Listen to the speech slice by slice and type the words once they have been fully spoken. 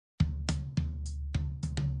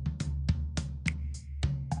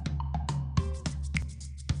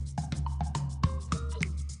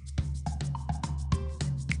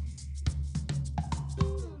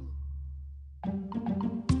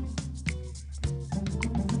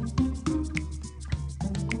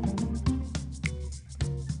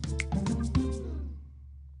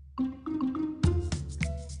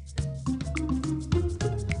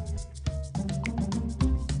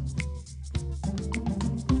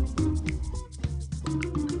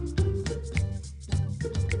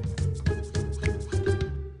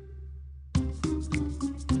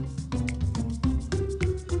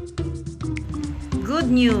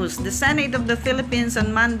news, the Senate of the Philippines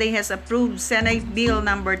on Monday has approved Senate Bill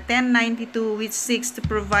number 1092, which seeks to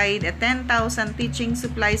provide a 10,000 teaching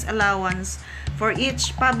supplies allowance for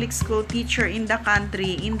each public school teacher in the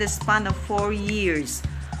country in the span of 4 years.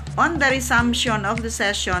 On the resumption of the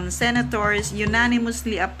session, senators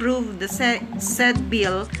unanimously approved the said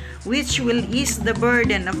bill, which will ease the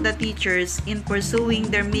burden of the teachers in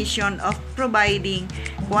pursuing their mission of providing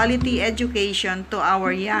quality education to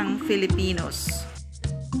our young Filipinos.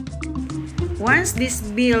 Once this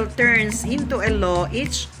bill turns into a law,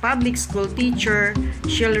 each public school teacher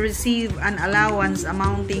shall receive an allowance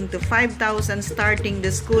amounting to 5,000 starting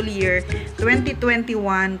the school year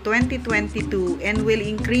 2021-2022 and will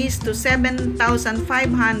increase to 7,500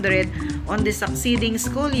 on the succeeding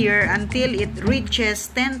school year until it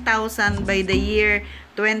reaches 10,000 by the year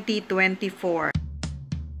 2024.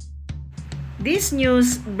 This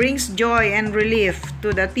news brings joy and relief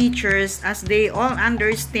to the teachers as they all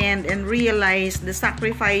understand and realize the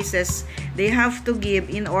sacrifices they have to give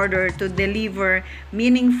in order to deliver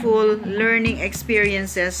meaningful learning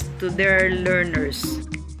experiences to their learners.